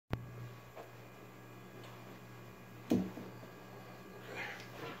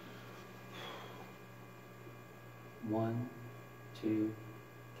1, 2,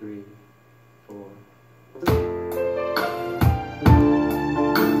 3, 4.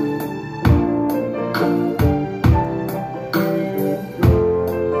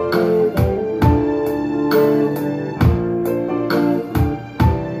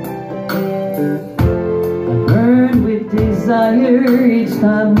 Desire each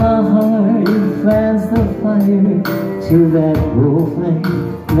time my heart fans the fire to that cool flame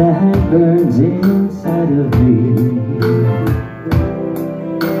that burns inside of me.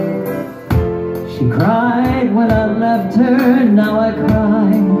 She cried when I left her, now I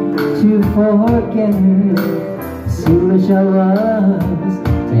cry to forget her. As foolish I was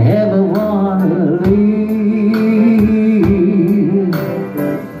to ever wanna leave.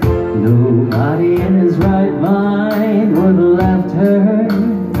 Nobody in his right mind would have left her.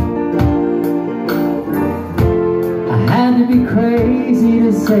 I had to be crazy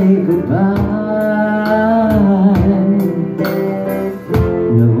to say goodbye.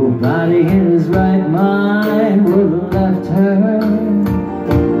 Nobody in his right mind would have left her.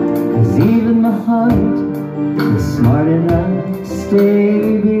 'Cause even my heart is smart enough to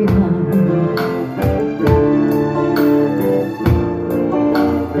stay behind.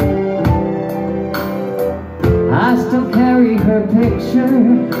 I still carry her picture,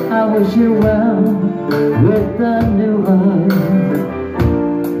 I wish her well with the new love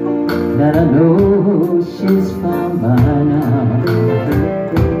that I know she's found by now.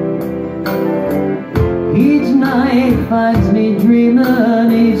 Each night finds me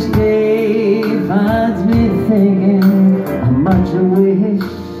dreaming, each day finds me thinking how much I wish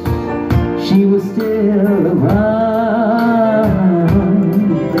she was still around.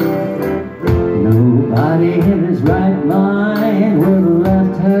 Nobody in his right mind would have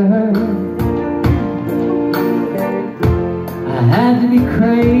left her. I had to be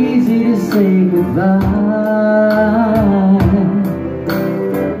crazy to say goodbye.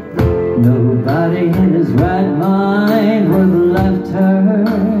 Nobody in his right mind would have left her.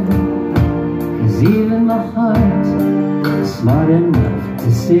 'Cause even my heart is smart enough to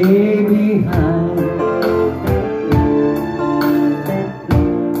stay behind.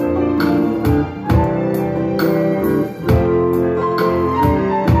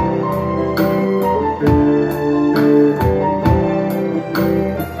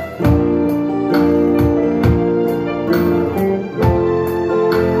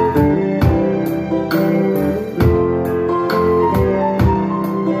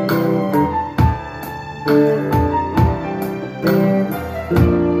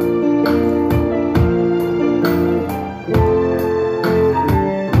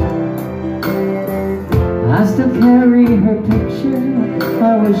 I still carry her picture,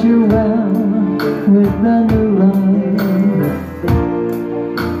 I wish her well with the new love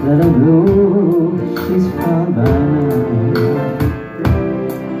that I know she's found by now.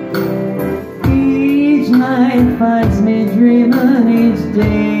 Each night finds me dreaming, each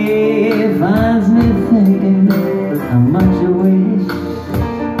day finds me thinking how much I wish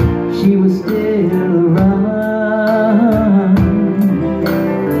she was still around.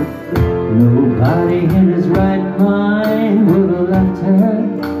 Nobody in his right mind would have left her.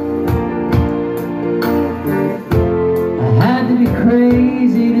 I had to be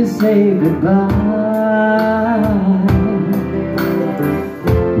crazy to say goodbye.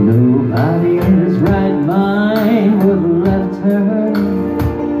 Nobody in his right mind would have left her.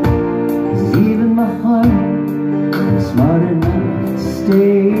 'Cause even my heart is smart enough to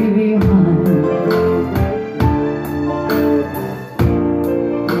stay behind.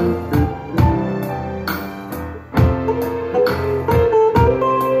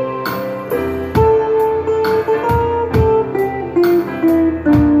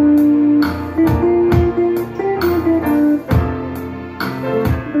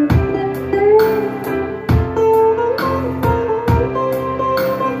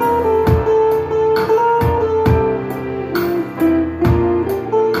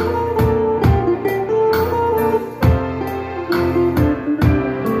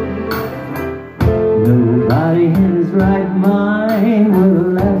 Nobody in his right mind would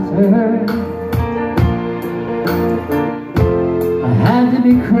have left her. I had to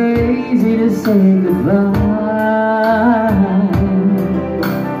be crazy to say goodbye.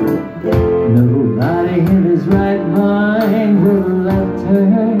 Nobody in his right mind would have left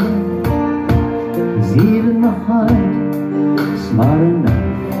her. 'Cause even my heart is smart enough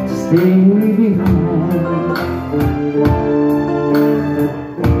to stay behind.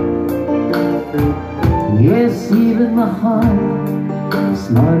 Yes, even my heart is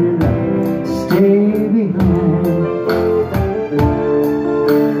smart enough to stay behind.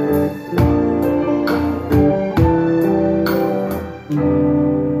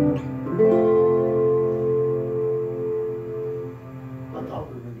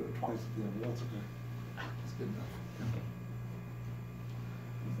 good enough. Okay.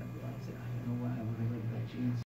 I don't know why I would have read that, jeans.